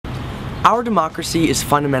Our democracy is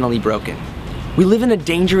fundamentally broken. We live in a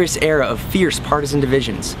dangerous era of fierce partisan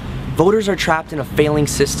divisions. Voters are trapped in a failing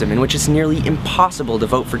system in which it's nearly impossible to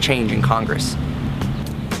vote for change in Congress.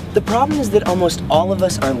 The problem is that almost all of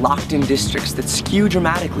us are locked in districts that skew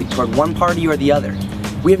dramatically toward one party or the other.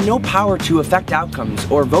 We have no power to affect outcomes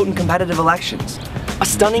or vote in competitive elections. A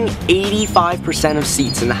stunning 85% of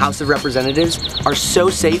seats in the House of Representatives are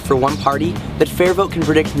so safe for one party that FairVote can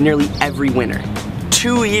predict nearly every winner,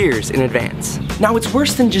 2 years in advance. Now, it's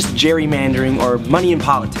worse than just gerrymandering or money in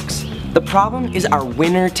politics. The problem is our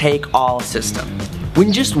winner-take-all system.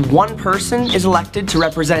 When just one person is elected to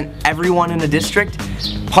represent everyone in a district,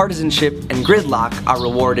 partisanship and gridlock are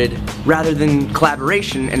rewarded rather than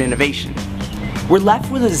collaboration and innovation. We're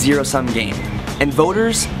left with a zero-sum game, and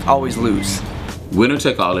voters always lose.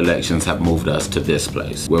 Winner-take-all elections have moved us to this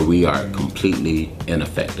place where we are completely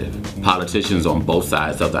ineffective. Politicians on both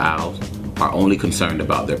sides of the aisle are only concerned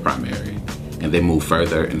about their primary, and they move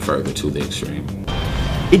further and further to the extreme.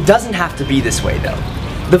 It doesn't have to be this way, though.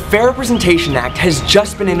 The Fair Representation Act has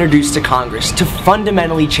just been introduced to Congress to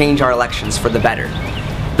fundamentally change our elections for the better.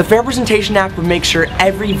 The Fair Representation Act would make sure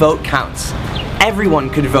every vote counts. Everyone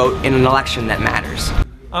could vote in an election that matters.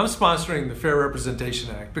 I'm sponsoring the Fair Representation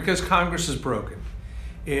Act because Congress is broken.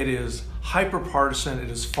 It is hyper-partisan, it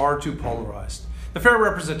is far too polarized. The Fair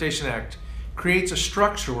Representation Act creates a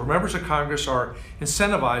structure where members of Congress are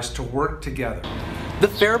incentivized to work together. The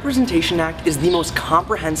Fair Representation Act is the most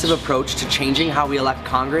comprehensive approach to changing how we elect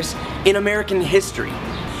Congress in American history.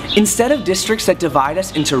 Instead of districts that divide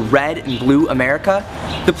us into red and blue America,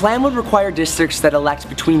 the plan would require districts that elect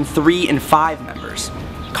between 3 and 5 members.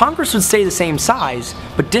 Congress would stay the same size,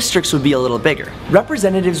 but districts would be a little bigger.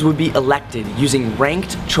 Representatives would be elected using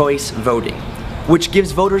ranked choice voting, which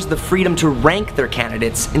gives voters the freedom to rank their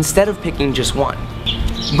candidates instead of picking just one.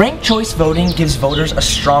 Ranked choice voting gives voters a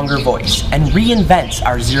stronger voice and reinvents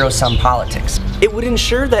our zero-sum politics. It would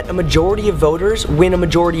ensure that a majority of voters win a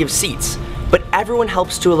majority of seats, but everyone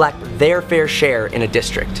helps to elect their fair share in a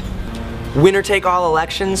district. Winner-take-all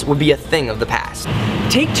elections would be a thing of the past.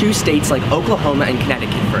 Take 2 states like Oklahoma and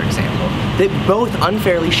Connecticut, for example, that both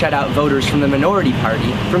unfairly shut out voters from the minority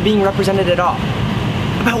party from being represented at all.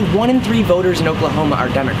 About 1 in 3 voters in Oklahoma are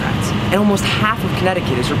Democrats, and almost half of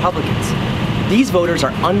Connecticut is Republicans. These voters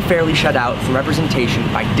are unfairly shut out from representation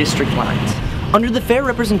by district lines. Under the Fair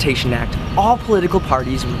Representation Act, all political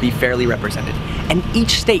parties would be fairly represented, and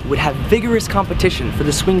each state would have vigorous competition for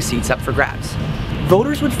the swing seats up for grabs.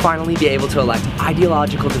 Voters would finally be able to elect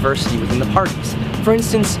ideological diversity within the parties. For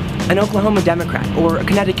instance, an Oklahoma Democrat or a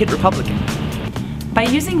Connecticut Republican. By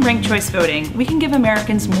using ranked choice voting, we can give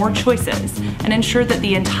Americans more choices and ensure that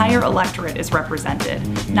the entire electorate is represented,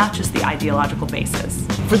 not just the ideological basis.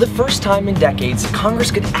 For the first time in decades, Congress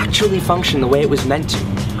could actually function the way it was meant to.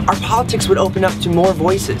 Our politics would open up to more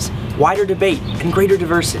voices, wider debate, and greater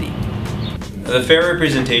diversity. The Fair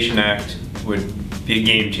Representation Act would be a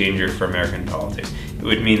game changer for American politics. It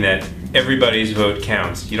would mean that everybody's vote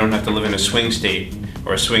counts. You don't have to live in a swing state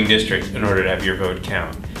or a swing district in order to have your vote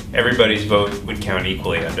count. Everybody's vote would count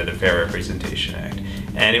equally under the Fair Representation Act.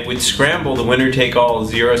 And it would scramble the winner-take-all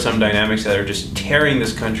zero-sum dynamics that are just tearing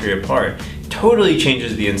this country apart. Totally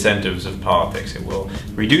changes the incentives of politics. It will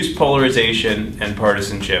reduce polarization and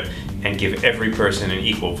partisanship and give every person an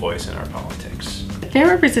equal voice in our politics. The Fair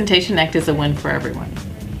Representation Act is a win for everyone.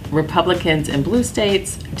 Republicans in blue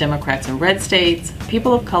states, Democrats in red states,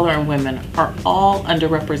 people of color and women are all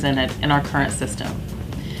underrepresented in our current system.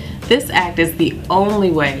 This act is the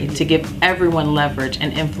only way to give everyone leverage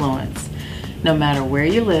and influence, no matter where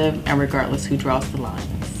you live and regardless who draws the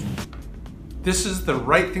lines. This is the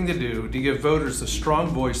right thing to do to give voters the strong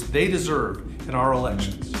voice they deserve in our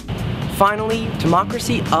elections. Finally,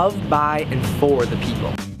 democracy of, by, and for the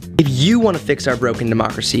people. If you want to fix our broken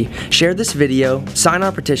democracy, share this video, sign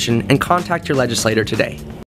our petition, and contact your legislator today.